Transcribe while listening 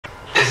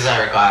This is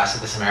Ira Glass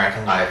of This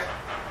American Life.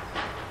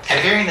 And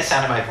if you're hearing the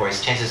sound of my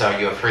voice, chances are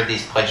you have heard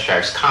these pledge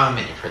drives come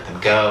and you've heard them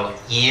go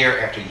year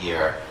after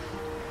year,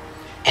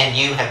 and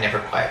you have never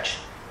pledged.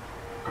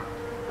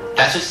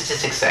 That's what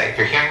statistics say. If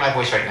you're hearing my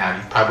voice right now,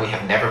 you probably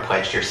have never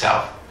pledged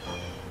yourself.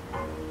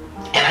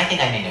 And I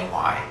think I may know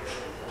why.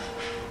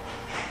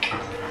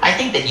 I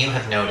think that you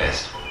have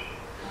noticed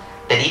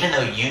that even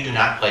though you do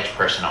not pledge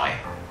personally,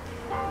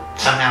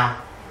 somehow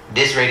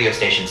this radio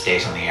station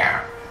stays on the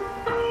air.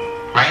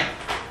 Right?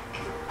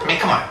 I mean,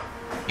 come on.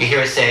 You hear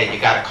us say, you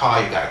gotta call,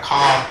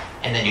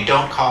 and then you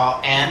don't call,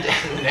 and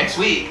the next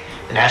week,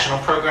 the national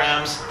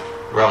programs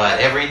roll out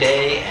every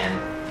day, and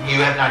you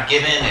have not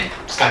given, and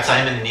Scott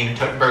Simon and Nina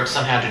Totenberg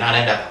somehow do not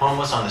end up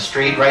homeless on the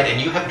street, right? And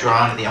you have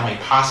drawn the only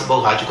possible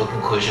logical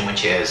conclusion,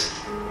 which is,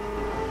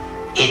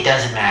 it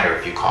doesn't matter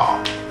if you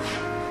call.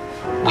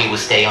 We will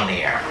stay on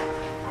the air.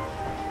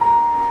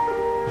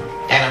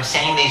 And I'm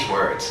saying these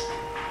words,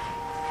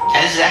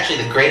 and this is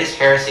actually the greatest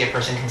heresy a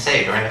person can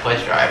say during the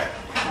pledge drive.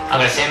 I'm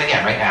going to say them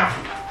again right now.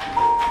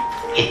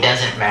 It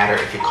doesn't matter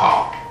if you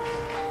call.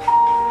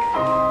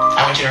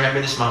 I want you to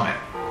remember this moment.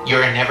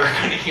 You're never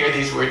going to hear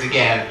these words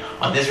again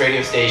on this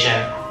radio station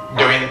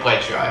during the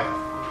pledge drive.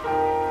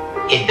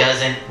 It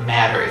doesn't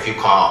matter if you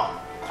call.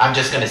 I'm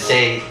just going to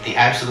say the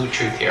absolute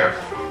truth here.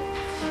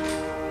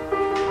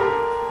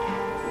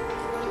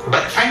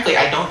 But frankly,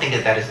 I don't think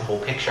that that is the whole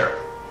picture.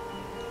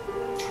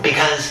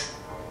 Because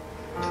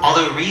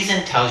although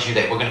reason tells you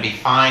that we're going to be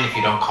fine if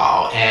you don't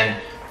call, and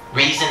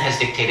reason has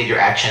dictated your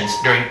actions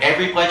during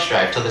every pledge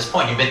drive till this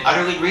point, you've been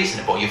utterly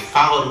reasonable, you've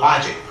followed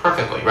logic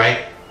perfectly,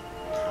 right?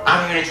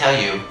 I'm here to tell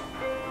you,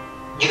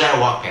 you got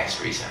to walk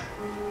past reason.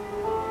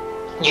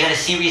 You got to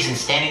see reason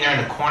standing there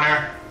in the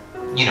corner,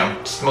 you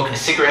know, smoking a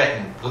cigarette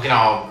and looking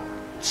all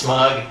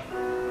smug,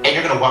 and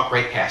you're going to walk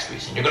right past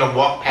reason. You're going to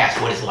walk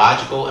past what is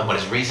logical and what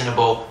is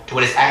reasonable to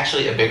what is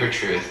actually a bigger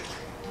truth,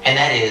 and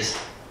that is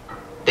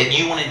that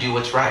you want to do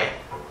what's right.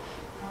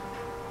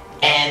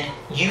 And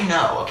you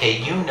know,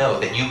 okay, you know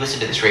that you listen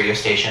to this radio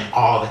station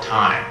all the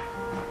time.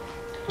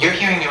 You're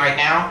hearing me right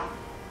now.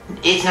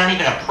 It's not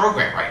even a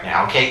program right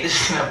now, okay? This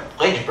isn't a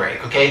pledge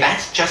break, okay?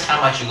 That's just how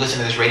much you listen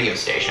to this radio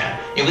station.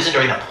 You listen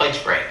during the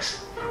pledge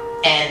breaks.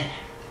 And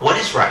what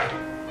is right?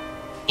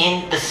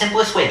 In the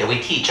simplest way that we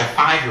teach a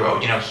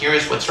 5-year-old, you know,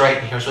 here's what's right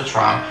and here's what's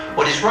wrong.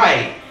 What is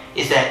right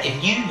is that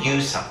if you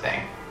use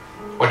something,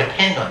 or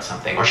depend on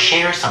something, or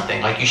share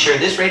something, like you share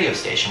this radio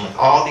station with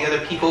all the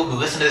other people who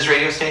listen to this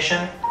radio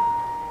station,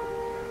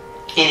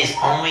 it is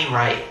only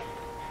right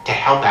to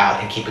help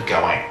out and keep it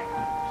going.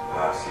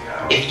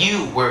 If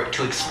you were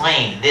to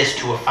explain this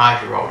to a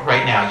 5-year-old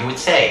right now, you would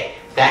say,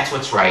 that's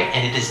what's right,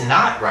 and it is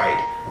not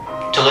right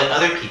to let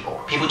other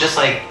people just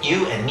like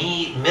you and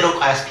me,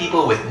 middle-class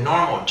people with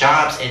normal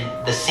jobs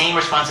and the same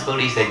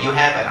responsibilities that you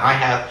have and I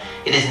have,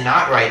 it is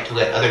not right to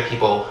let other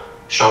people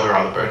shoulder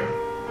all the burden.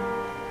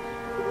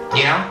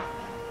 You know?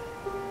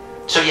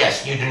 So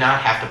yes, you do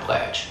not have to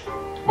pledge.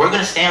 We're going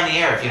to stay on the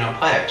air if you don't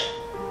pledge.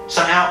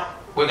 Somehow,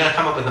 we're going to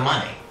come up with the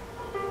money.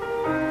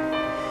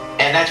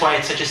 And that's why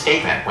it's such a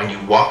statement when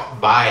you walk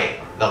by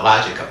the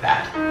logic of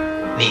that,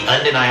 the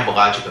undeniable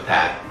logic of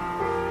that,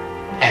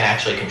 and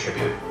actually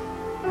contribute.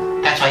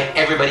 That's why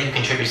everybody who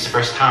contributes the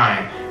first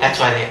time, that's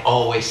why they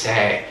always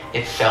say,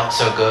 it felt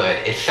so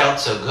good,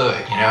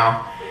 you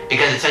know?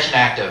 Because it's such an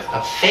act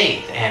of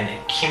faith and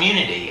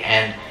community,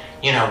 and,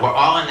 you know, we're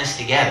all in this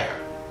together.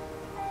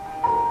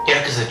 You know,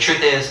 because the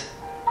truth is,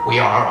 we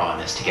are all in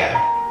this together.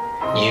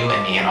 You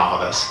and me and all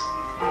of us.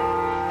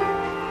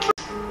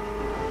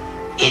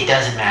 It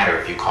doesn't matter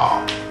if you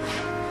call.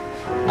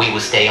 We will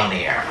stay on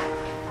the air.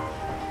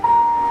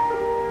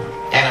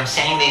 And I'm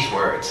saying these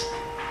words,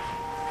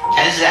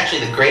 and this is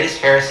actually the greatest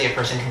heresy a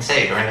person can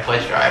say during the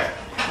pledge drive.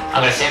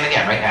 I'm going to say them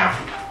again right now.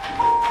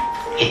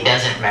 It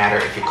doesn't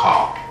matter if you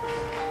call.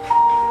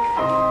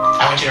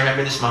 I want you to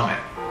remember this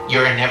moment.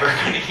 You're never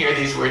going to hear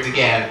these words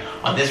again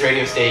on this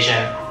radio station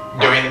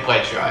during the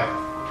pledge drive.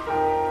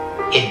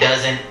 It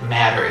doesn't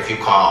matter if you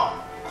call.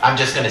 I'm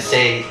just going to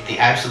say the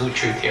absolute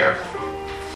truth here.